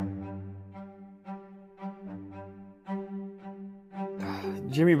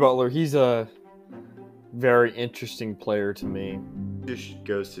Jimmy Butler, he's a very interesting player to me. Just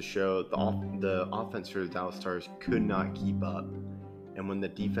goes to show the offense for the Dallas Stars could not keep up. And when the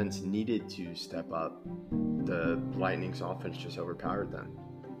defense needed to step up, the Lightning's offense just overpowered them.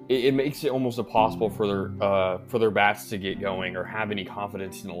 It makes it almost impossible for their bats to get going or have any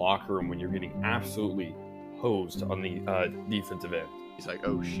confidence in the locker room when you're getting absolutely hosed on the defensive end. He's like,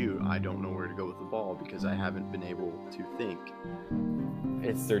 oh shoot, I don't know where to go with the ball because I haven't been able to think.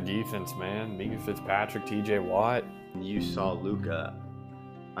 It's their defense, man. Mika Fitzpatrick, TJ Watt. You saw Luka.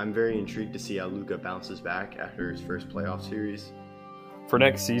 I'm very intrigued to see how Luka bounces back after his first playoff series. For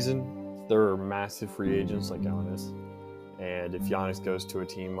next season, there are massive free agents like Giannis. And if Giannis goes to a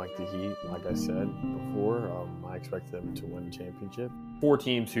team like the Heat, like I said before, I expect them to win the championship. 4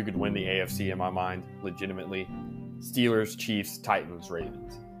 teams who could win the AFC in my mind, legitimately. Steelers, Chiefs, Titans,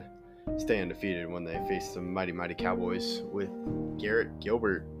 Ravens. Stay undefeated when they face the mighty Cowboys with Garrett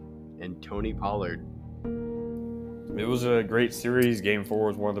Gilbert and Tony Pollard. It was a great series. Game 4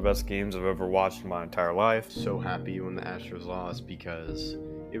 was one of the best games I've ever watched in my entire life. So happy when the Astros lost because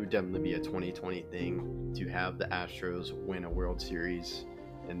it would definitely be a 2020 thing to have the Astros win a World Series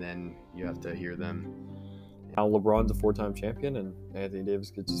and then you have to hear them. Now LeBron's a 4-time champion and Anthony Davis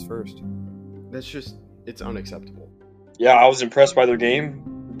gets his first. It's unacceptable. Yeah, I was impressed by their game.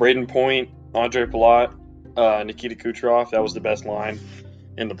 Braden Point, Andre Palat, Nikita Kucherov, that was the best line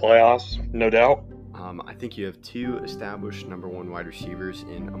in the playoffs, no doubt. I think you have 2 established number 1 wide receivers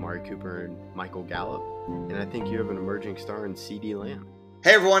in Amari Cooper and Michael Gallup, and I think you have an emerging star in CeeDee Lamb.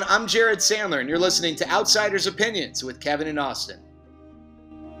 Hey everyone, I'm Jared Sandler, and you're listening to Outsiders Opinions with Kevin and Austin.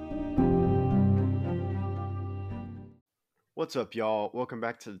 What's up, y'all? Welcome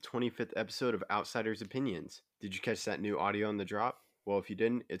back to the 25th episode of Outsiders Opinions. Did you catch that new audio on the drop? Well, if you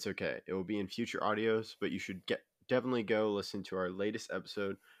didn't, it's okay. It will be in future audios, but you should definitely go listen to our latest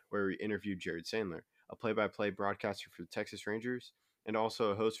episode where we interviewed Jared Sandler, a play-by-play broadcaster for the Texas Rangers and also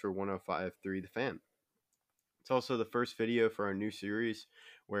a host for 105.3 The Fan. It's also the first video for our new series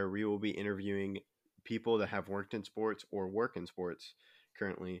where we will be interviewing people that have worked in sports or work in sports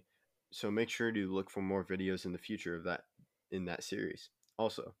currently. So make sure to look for more videos in the future of that in that series.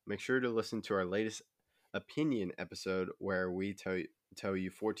 Also, make sure to listen to our latest opinion episode where we tell you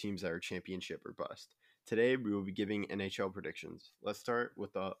 4 teams that are championship or bust. Today we will be giving NHL predictions. Let's start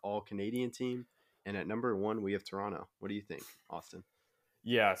with the all-Canadian team, and at number 1 we have Toronto. What do you think, Austin?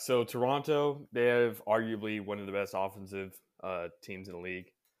 Yeah, so Toronto, they have arguably one of the best offensive teams in the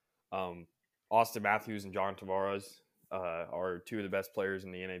league. Austin Matthews and John Tavares are 2 of the best players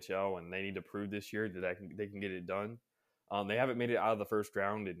in the NHL, and they need to prove this year that they can get it done. They haven't made it out of the first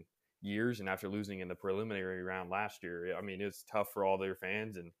round in years, and after losing in the preliminary round last year, I mean, it's tough for all their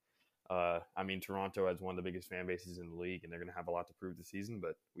fans. And Toronto has one of the biggest fan bases in the league, and they're going to have a lot to prove this season,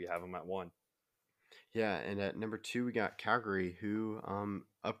 but we have them at 1. Yeah, and at number 2, we got Calgary, who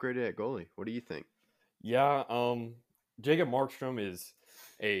upgraded at goalie. What do you think? Yeah, Jacob Markstrom is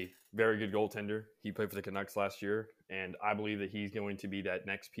a very good goaltender. He played for the Canucks last year, and I believe that he's going to be that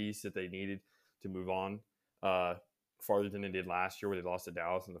next piece that they needed to move on farther than they did last year, where they lost to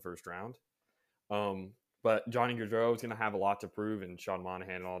Dallas in the first round. But Johnny Gaudreau is going to have a lot to prove, and Sean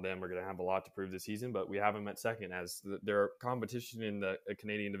Monahan and all of them are going to have a lot to prove this season, but we have them at second as their competition in the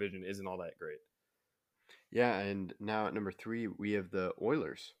Canadian division isn't all that great. Yeah, and now at number 3, we have the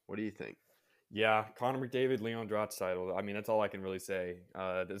Oilers. What do you think? Yeah, Connor McDavid, Leon Draisaitl. I mean, that's all I can really say.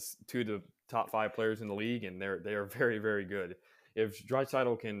 There's 2 of the top 5 players in the league, and they are very, very good. If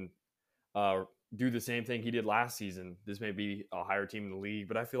Draisaitl can do the same thing he did last season, this may be a higher team in the league,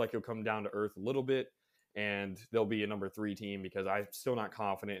 but I feel like he'll come down to earth a little bit, and they'll be a number 3 team because I'm still not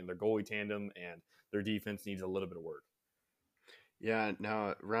confident in their goalie tandem, and their defense needs a little bit of work. Yeah,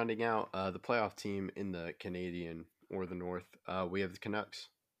 now rounding out the playoff team in the Canadian or the North, we have the Canucks.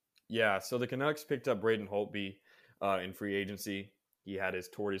 Yeah, so the Canucks picked up Braden Holtby in free agency. He had his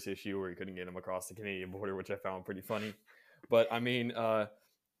tortoise issue where he couldn't get him across the Canadian border, which I found pretty funny. But, I mean,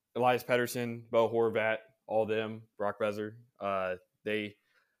 Elias Pettersson, Bo Horvat, all them, Brock Besser, they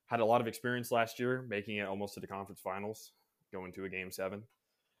had a lot of experience last year, making it almost to the conference finals, going to a Game 7.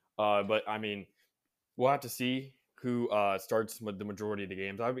 But, I mean, we'll have to see who starts with the majority of the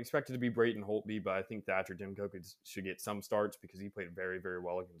games. I would expect it to be Braden Holtby, but I think Thatcher Demko should get some starts because he played very, very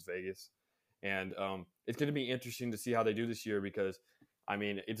well against Vegas. And it's going to be interesting to see how they do this year because, I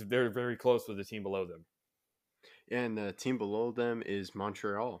mean, it's very, very close with the team below them. And the team below them is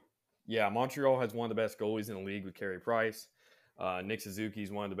Montreal. Yeah, Montreal has one of the best goalies in the league with Carey Price. Nick Suzuki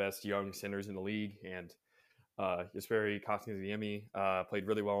is one of the best young centers in the league. And Jesperi Kotkaniemi played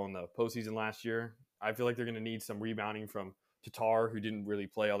really well in the postseason last year. I feel like they're going to need some rebounding from Tatar, who didn't really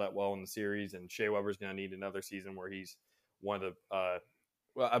play all that well in the series, and Shea Weber's going to need another season where he's one of the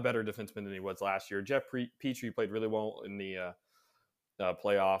a better defenseman than he was last year. Jeff Petrie played really well in the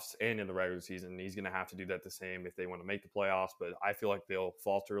playoffs and in the regular season. He's going to have to do that the same if they want to make the playoffs, but I feel like they'll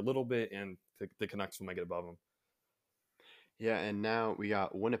falter a little bit, and the Canucks will make it above them. Yeah, and now we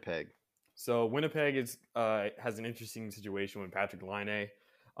got Winnipeg. So Winnipeg has an interesting situation with Patrick Laine.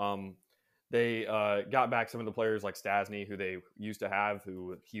 They got back some of the players like Stasny, who they used to have,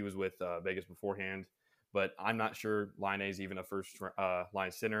 who he was with Vegas beforehand. But I'm not sure Laine is even a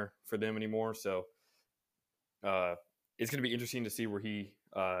first-line center for them anymore. So it's going to be interesting to see where he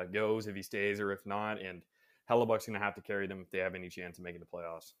goes, if he stays or if not. And Hellebuck's going to have to carry them if they have any chance of making the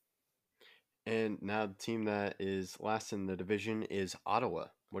playoffs. And now the team that is last in the division is Ottawa.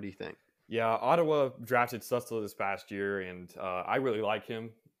 What do you think? Yeah, Ottawa drafted Sussel this past year, and I really like him.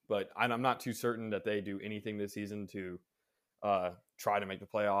 But I'm not too certain that they do anything this season to try to make the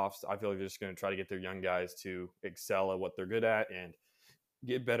playoffs. I feel like they're just going to try to get their young guys to excel at what they're good at and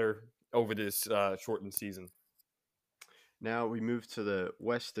get better over this shortened season. Now we move to the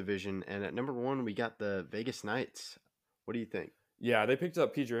West Division, and at number 1, we got the Vegas Knights. What do you think? Yeah, they picked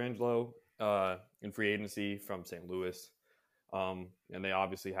up Pietrangelo in free agency from St. Louis. And they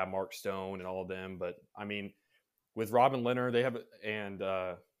obviously have Mark Stone and all of them. But, I mean, with Robin Leonard, they have and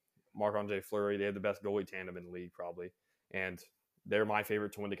Marc-Andre Fleury, they have the best goalie tandem in the league probably. And they're my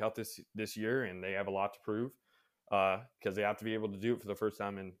favorite to win the Cup this year, and they have a lot to prove because they have to be able to do it for the first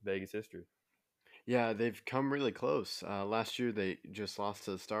time in Vegas history. Yeah, they've come really close. Last year they just lost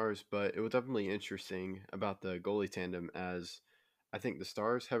to the Stars, but it was definitely interesting about the goalie tandem, as I think the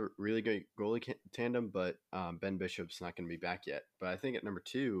Stars have a really good goalie tandem, but Ben Bishop's not going to be back yet. But I think at number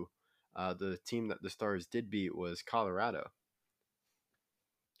 2, the team that the Stars did beat was Colorado.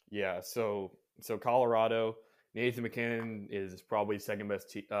 Yeah, so Colorado, Nathan MacKinnon is probably second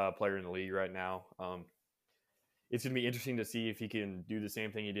best player in the league right now. It's going to be interesting to see if he can do the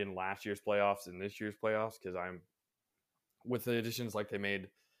same thing he did in last year's playoffs and this year's playoffs, because with the additions like they made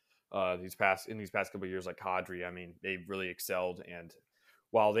these past couple of years, like Kadri, I mean, they've really excelled. And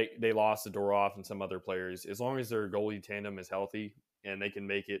while they lost Zadorov and some other players, as long as their goalie tandem is healthy and they can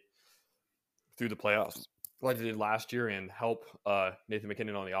make it through the playoffs like they did last year and help Nathan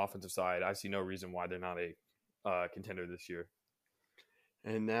MacKinnon on the offensive side, I see no reason why they're not a contender this year.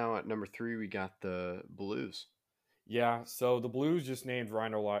 And now at number 3, we got the Blues. Yeah, so the Blues just named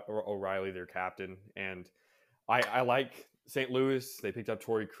Ryan O'Reilly their captain, and I like St. Louis. They picked up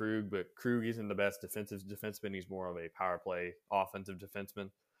Torrey Krug, but Krug isn't the best defensive defenseman. He's more of a power play offensive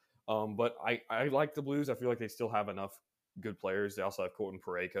defenseman. But I like the Blues. I feel like they still have enough good players. They also have Colton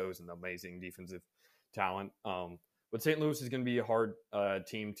Parayko, who's an amazing defensive talent. But St. Louis is going to be a hard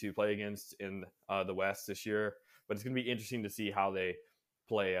team to play against in the West this year. But it's going to be interesting to see how they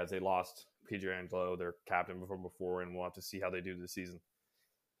play, as they lost Pietrangelo, their captain, before, and we'll have to see how they do this season.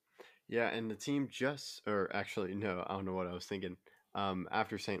 Yeah, and the team no, I don't know what I was thinking.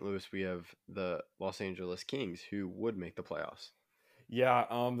 After St. Louis, we have the Los Angeles Kings, who would make the playoffs. Yeah,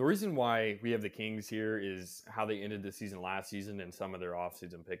 the reason why we have the Kings here is how they ended the season last season and some of their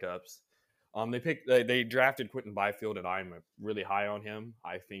offseason pickups. They drafted Quentin Byfield, and I'm really high on him.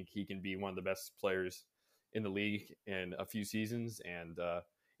 I think he can be one of the best players in the league in a few seasons, and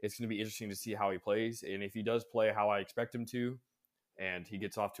it's going to be interesting to see how he plays. And if he does play how I expect him to, and he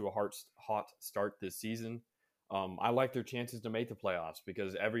gets off to a hot start this season, I like their chances to make the playoffs,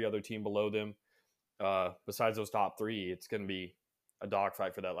 because every other team below them, besides those top 3, it's going to be a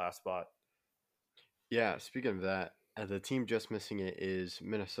dogfight for that last spot. Yeah, speaking of that, the team just missing it is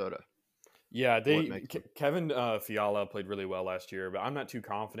Minnesota. Yeah, Kevin Fiala played really well last year, but I'm not too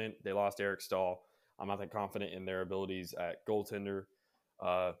confident. They lost Eric Stahl. I'm not that confident in their abilities at goaltender.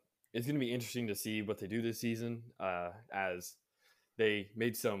 It's going to be interesting to see what they do this season, as they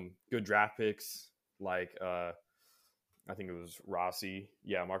made some good draft picks, like I think it was Rossi.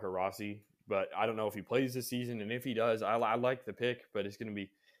 Yeah, Marco Rossi. But I don't know if he plays this season, and if he does, I like the pick, but it's going to be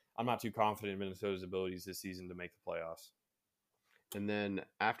 – I'm not too confident in Minnesota's abilities this season to make the playoffs. And then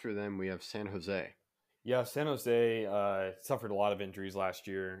after them, we have San Jose. Yeah, San Jose suffered a lot of injuries last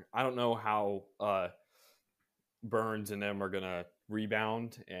year. I don't know how Burns and them are going to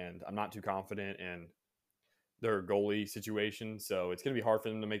rebound, and I'm not too confident in their goalie situation. So it's going to be hard for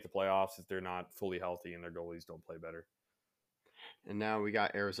them to make the playoffs if they're not fully healthy and their goalies don't play better. And now we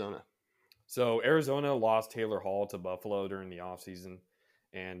got Arizona. So Arizona lost Taylor Hall to Buffalo during the offseason.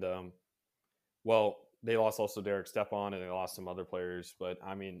 And, they lost also Derek Stepan, and they lost some other players. But,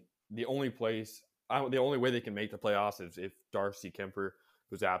 I mean, the only way they can make the playoffs is if Darcy Kemper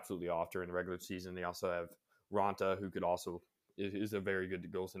goes absolutely off during the regular season. They also have Ronta, who could also is a very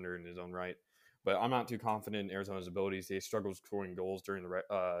good goaltender in his own right. But I'm not too confident in Arizona's abilities. They struggled scoring goals during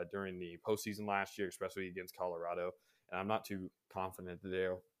the postseason last year, especially against Colorado. And I'm not too confident that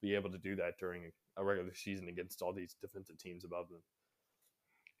they'll be able to do that during a regular season against all these defensive teams above them.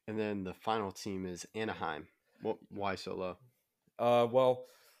 And then the final team is Anaheim. Why so low? Well,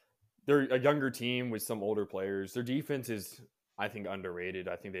 they're a younger team with some older players. Their defense is, I think, underrated.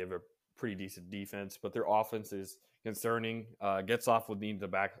 I think they have a pretty decent defense, but their offense is concerning. Gets off would need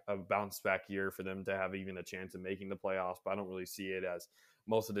a bounce back year for them to have even a chance of making the playoffs, but I don't really see it, as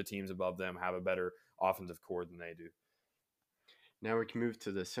most of the teams above them have a better offensive core than they do. Now we can move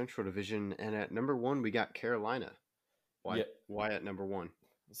to the Central Division, and at number 1 we got Carolina. Why at number 1?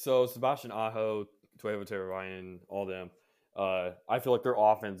 So Sebastian Aho, Teuvo Teravainen, all them. I feel like their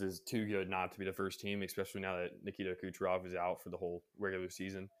offense is too good not to be the first team, especially now that Nikita Kucherov is out for the whole regular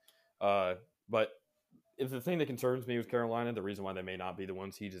season. But if the thing that concerns me with Carolina, the reason why they may not be the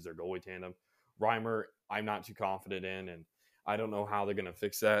 1 seed, is their goalie tandem. Reimer, I'm not too confident in, and I don't know how they're going to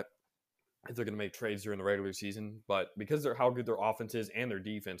fix that, if they're going to make trades during the regular season. But because of how good their offense is, and their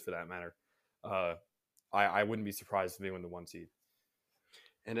defense for that matter, I wouldn't be surprised if they win the 1 seed.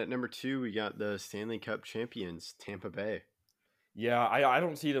 And at number 2, we got the Stanley Cup champions, Tampa Bay. Yeah, I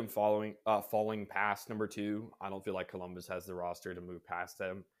don't see them falling past number 2. I don't feel like Columbus has the roster to move past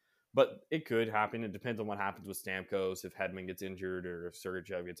them. But it could happen. It depends on what happens with Stamkos, if Hedman gets injured or if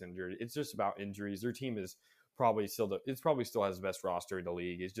Sergachev gets injured. It's just about injuries. Their team is probably still has the best roster in the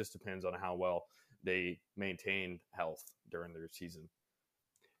league. It just depends on how well they maintain health during their season.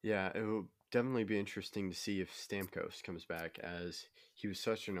 Yeah, it will definitely be interesting to see if Stamkos comes back, as he was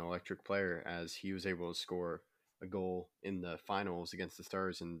such an electric player, as he was able to score a goal in the finals against the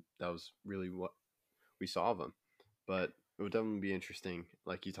Stars, and that was really what we saw of him. But it would definitely be interesting,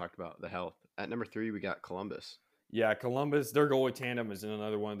 like you talked about, the health. At number 3, we got Columbus. Yeah, Columbus, their goalie tandem is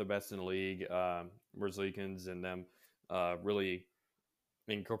another one of the best in the league. Merzlikins and them really.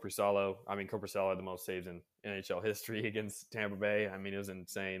 Korpisalo had the most saves in NHL history against Tampa Bay. I mean, it was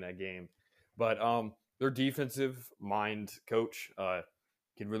insane, that game. But their defensive mind coach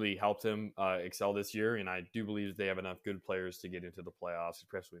can really help them excel this year, and I do believe they have enough good players to get into the playoffs,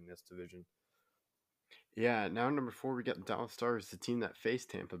 especially in this division. Yeah, now number 4, we got the Dallas Stars, the team that faced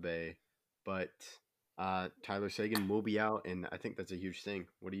Tampa Bay, but Tyler Seguin will be out, and I think that's a huge thing.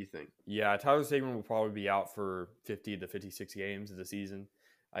 What do you think? Yeah, Tyler Seguin will probably be out for 50 to 56 games of the season.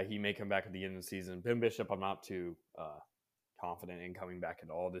 He may come back at the end of the season. Ben Bishop, I'm not too confident in coming back at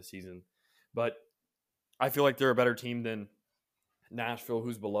all this season. But I feel like they're a better team than Nashville,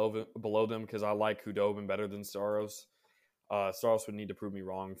 who's below them, because I like Khudobin better than Saros. Saros would need to prove me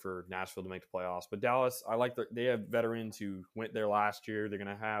wrong for Nashville to make the playoffs. But Dallas, they have veterans who went there last year. They're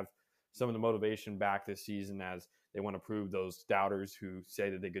going to have some of the motivation back this season, as they want to prove those doubters who say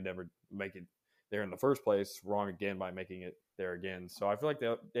that they could never make it there in the first place wrong again by making it there again. So I feel like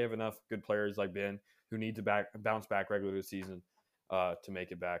they have enough good players like Ben who need to bounce back regular this season to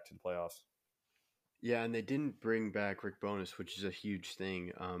make it back to the playoffs. Yeah, and they didn't bring back Rick Bowness, which is a huge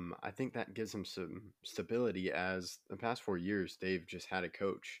thing. I think that gives them some stability, as the past 4 years they've just had a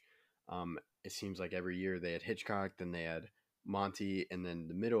coach. It seems like every year they had Hitchcock, then they had Monty, and then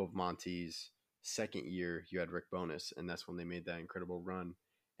the middle of Monty's second year you had Rick Bowness, and that's when they made that incredible run.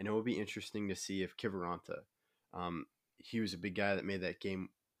 And it will be interesting to see if Kiviranta, he was a big guy that made that game,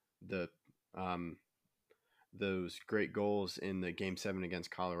 those great goals in the Game 7 against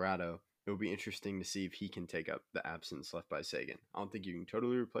Colorado. It will be interesting to see if he can take up the absence left by Seguin. I don't think you can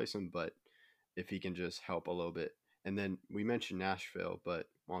totally replace him, but if he can just help a little bit. And then we mentioned Nashville, but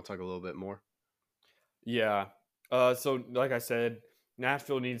want to talk a little bit more? Yeah. So like I said,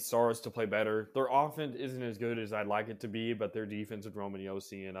 Nashville needs Saros to play better. Their offense isn't as good as I'd like it to be, but their defense with Roman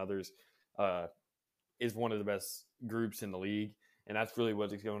Josi and others is one of the best groups in the league. And that's really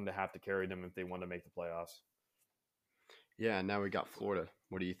what is going to have to carry them if they want to make the playoffs. Yeah, now we got Florida.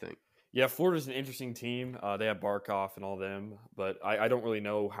 What do you think? Yeah, Florida's an interesting team. They have Barkov and all them, but I don't really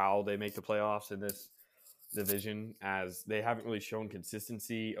know how they make the playoffs in this division, as they haven't really shown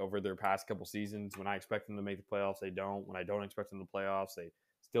consistency over their past couple seasons. When I expect them to make the playoffs, they don't. When I don't expect them to the playoffs, they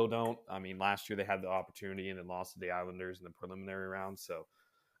still don't. I mean, last year they had the opportunity and then lost to the Islanders in the preliminary round. So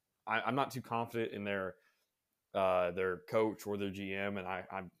I'm not too confident in their coach or their GM,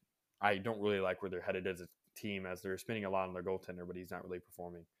 and I don't really like where they're headed as a team, as they're spending a lot on their goaltender, but he's not really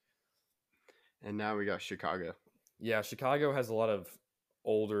performing. And now we got Chicago. Yeah, Chicago has a lot of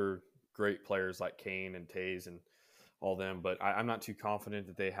older, great players like Kane and Taves and all them, but I'm not too confident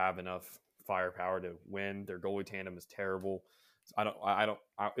that they have enough firepower to win. Their goalie tandem is terrible.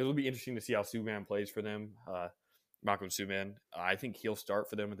 It'll be interesting to see how Subban plays for them. Malcolm Subban. I think he'll start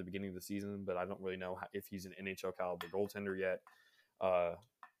for them at the beginning of the season, but I don't really know if he's an NHL caliber goaltender yet.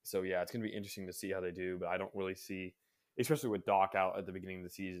 So yeah, it's going to be interesting to see how they do, but I don't really see, especially with Doc out at the beginning of the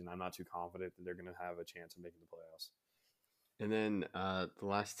season, I'm not too confident that they're going to have a chance of making the playoffs. And then the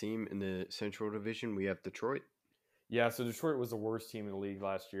last team in the Central Division, we have Detroit. Yeah, so Detroit was the worst team in the league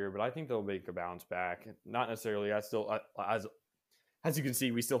last year, but I think they'll make a bounce back. Not necessarily. As you can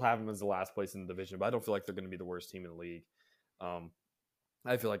see, we still have them as the last place in the division, but I don't feel like they're going to be the worst team in the league.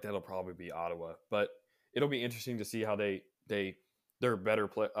 I feel like that'll probably be Ottawa, but it'll be interesting to see how their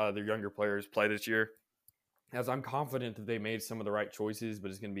younger players play this year. As I'm confident that they made some of the right choices, but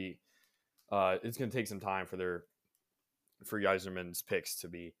it's going to take some time for Yzerman's picks to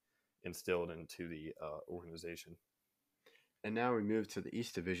be instilled into the organization. And now we move to the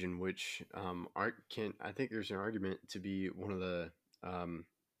East Division, which I think there's an argument to be one of the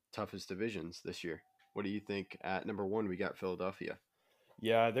toughest divisions this year. What do you think? At number 1, we got Philadelphia.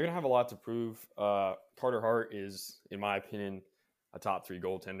 Yeah, they're going to have a lot to prove. Carter Hart is, in my opinion, a top 3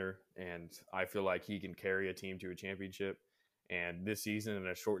 goaltender, and I feel like he can carry a team to a championship. And this season, in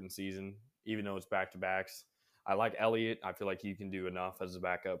a shortened season, even though it's back-to-backs, I like Elliott. I feel like he can do enough as a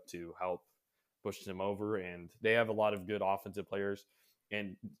backup to help push them over, and they have a lot of good offensive players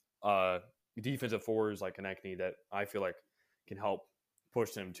and defensive forwards like Konechny that I feel like can help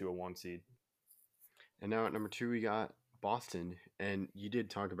push them to a 1 seed. And now at number 2, we got Boston, and you did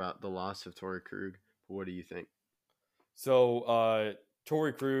talk about the loss of Torrey Krug, but what do you think? So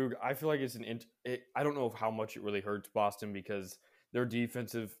Torrey Krug, I feel like I don't know how much it really hurts Boston because their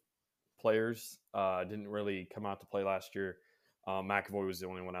defensive players didn't really come out to play last year. McAvoy was the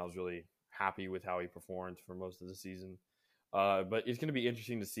only one I was really happy with how he performed for most of the season. But it's going to be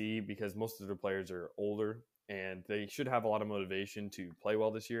interesting to see because most of the players are older and they should have a lot of motivation to play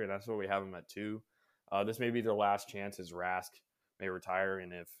well this year. And that's why we have them at 2. This may be their last chance as Rask may retire.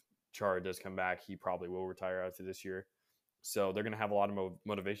 And if Chara does come back, he probably will retire after this year. So they're going to have a lot of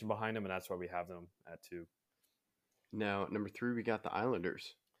motivation behind them. And that's why we have them at 2. Now, number 3, we got the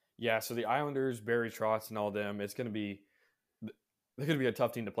Islanders. Yeah. So the Islanders, Barry Trotz and all them, they're going to be a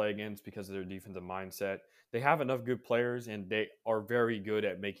tough team to play against because of their defensive mindset. They have enough good players, and they are very good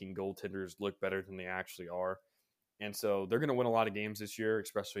at making goaltenders look better than they actually are. And so they're going to win a lot of games this year,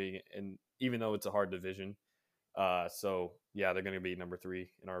 especially even though it's a hard division. So, yeah, they're going to be number 3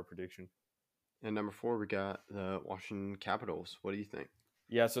 in our prediction. And number 4, we got the Washington Capitals. What do you think?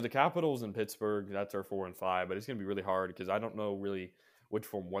 Yeah, so the Capitals and Pittsburgh, that's our 4 and 5, but it's going to be really hard because I don't know really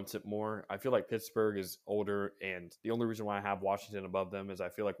which one wants it more. I feel like Pittsburgh is older, and the only reason why I have Washington above them is I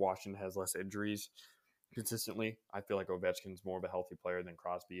feel like Washington has less injuries consistently. I feel like Ovechkin's more of a healthy player than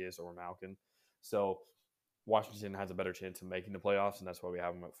Crosby is or Malkin. So Washington has a better chance of making the playoffs, and that's why we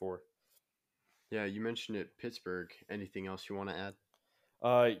have them at 4. Yeah, you mentioned it, Pittsburgh. Anything else you want to add?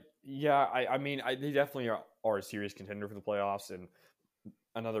 Yeah, I mean, they definitely are a serious contender for the playoffs, and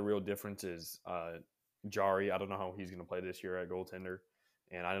another real difference is Jari. I don't know how he's going to play this year at goaltender.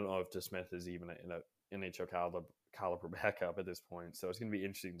 And I don't know if DeSmith is even in an NHL caliber backup at this point. So it's going to be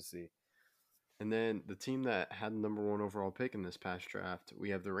interesting to see. And then the team that had the number 1 overall pick in this past draft, we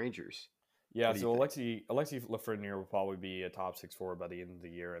have the Rangers. Yeah, so Alexei Lafreniere will probably be a top 6 forward by the end of the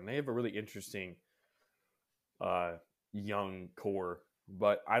year. And they have a really interesting young core.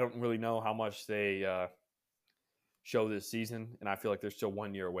 But I don't really know how much they show this season. And I feel like they're still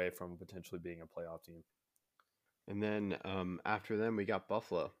 1 year away from potentially being a playoff team. And then after them, we got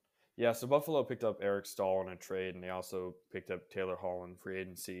Buffalo. Yeah, so Buffalo picked up Eric Stahl in a trade, and they also picked up Taylor Hall in free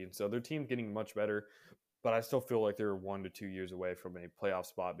agency. And so their team's getting much better, but I still feel like they're 1 to 2 years away from a playoff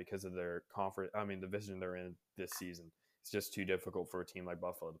spot because of their division they're in this season. It's just too difficult for a team like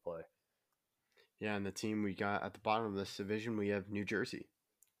Buffalo to play. Yeah, and the team we got at the bottom of this division, we have New Jersey.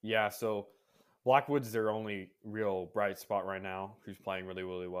 Yeah, so Blackwood's their only real bright spot right now, who's playing really,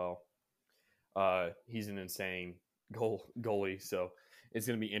 really well. He's an insane goalie, so it's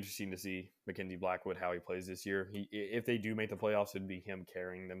going to be interesting to see Mackenzie Blackwood how he plays this year. If they do make the playoffs, it'd be him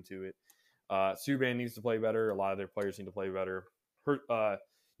carrying them to it. Subban needs to play better. A lot of their players need to play better.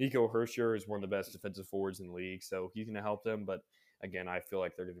 Nico Hischier is one of the best defensive forwards in the league, so he's going to help them. But again, I feel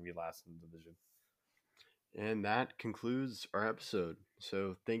like they're going to be last in the division. And that concludes our episode.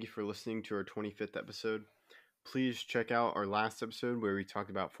 So thank you for listening to our 25th episode. Please check out our last episode where we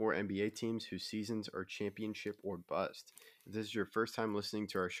talked about 4 NBA teams whose seasons are championship or bust. If this is your first time listening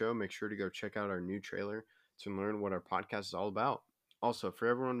to our show, make sure to go check out our new trailer to learn what our podcast is all about. Also, for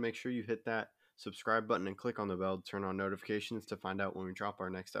everyone, make sure you hit that subscribe button and click on the bell to turn on notifications to find out when we drop our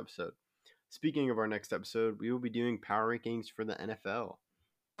next episode. Speaking of our next episode, we will be doing power rankings for the NFL.